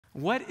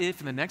What if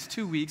in the next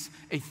 2 weeks,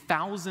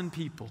 1,000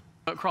 people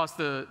across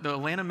the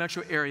Atlanta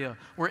metro area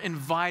were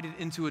invited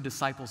into a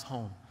disciple's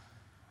home?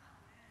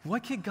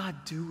 What could God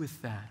do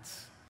with that?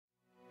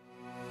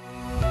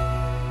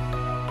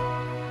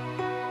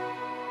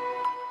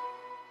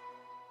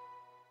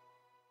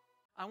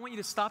 I want you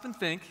to stop and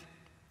think,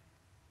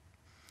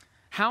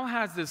 how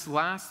has this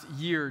last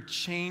year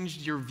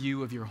changed your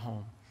view of your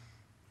home?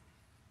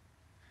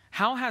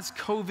 How has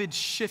COVID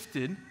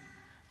shifted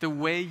the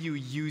way you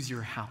use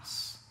your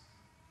house?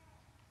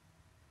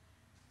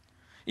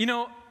 You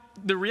know,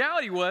 the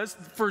reality was,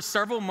 for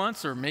several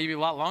months or maybe a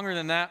lot longer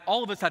than that,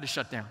 all of us had to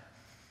shut down.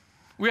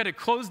 We had to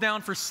close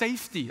down for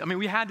safety. I mean,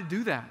 we had to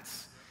do that.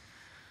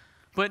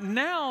 But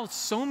now,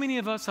 so many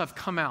of us have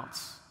come out.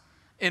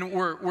 And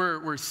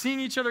we're seeing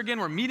each other again.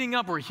 We're meeting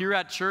up. We're here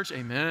at church.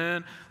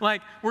 Amen.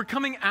 Like, we're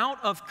coming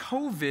out of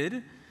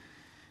COVID,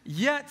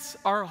 yet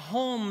our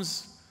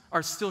homes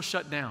are still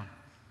shut down.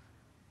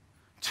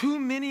 Too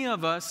many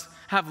of us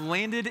have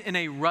landed in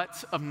a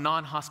rut of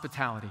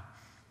non-hospitality.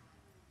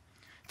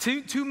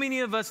 Too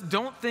many of us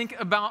don't think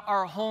about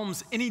our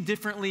homes any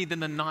differently than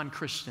the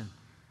non-Christian.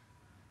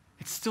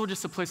 It's still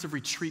just a place of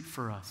retreat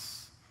for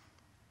us.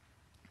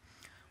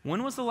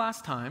 When was the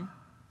last time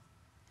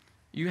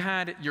you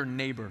had your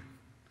neighbor,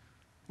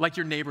 like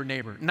your neighbor,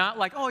 not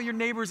like, oh, your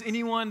neighbor's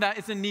anyone that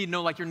is in need.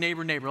 No, like your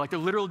neighbor, like the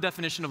literal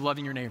definition of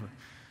loving your neighbor.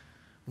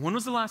 When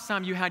was the last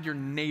time you had your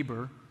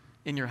neighbor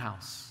in your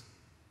house?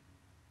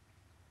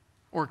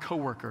 Or a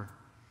coworker,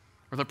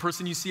 or the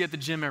person you see at the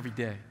gym every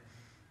day?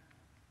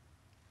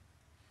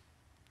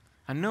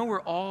 I know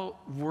we're all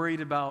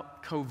worried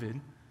about COVID,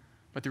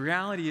 but the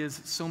reality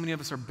is so many of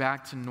us are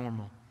back to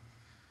normal.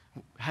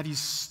 Have you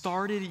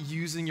started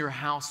using your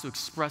house to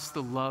express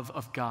the love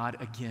of God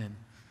again?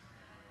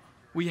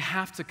 We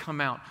have to come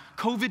out.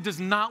 COVID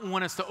does not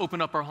want us to open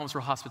up our homes for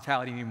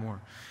hospitality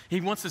anymore.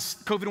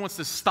 COVID wants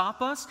to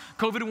stop us.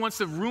 COVID wants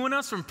to ruin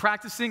us from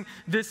practicing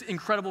this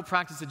incredible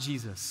practice of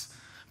Jesus.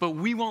 But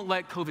we won't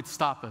let COVID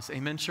stop us.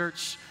 Amen,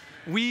 church?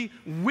 We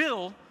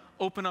will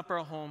open up our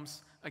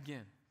homes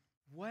again.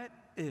 What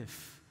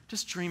if,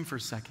 just dream for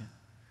a second,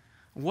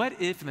 what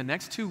if in the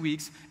next 2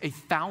 weeks,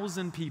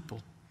 1,000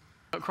 people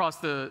across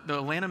the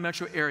Atlanta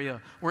metro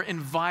area were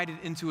invited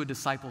into a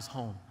disciple's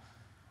home?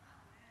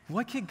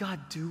 What could God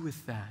do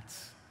with that?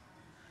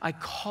 I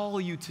call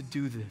you to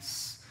do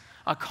this.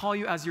 I call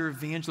you as your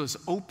evangelist.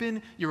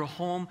 Open your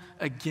home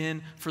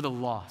again for the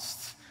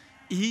lost.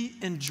 Eat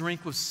and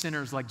drink with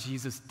sinners like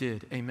Jesus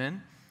did.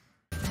 Amen?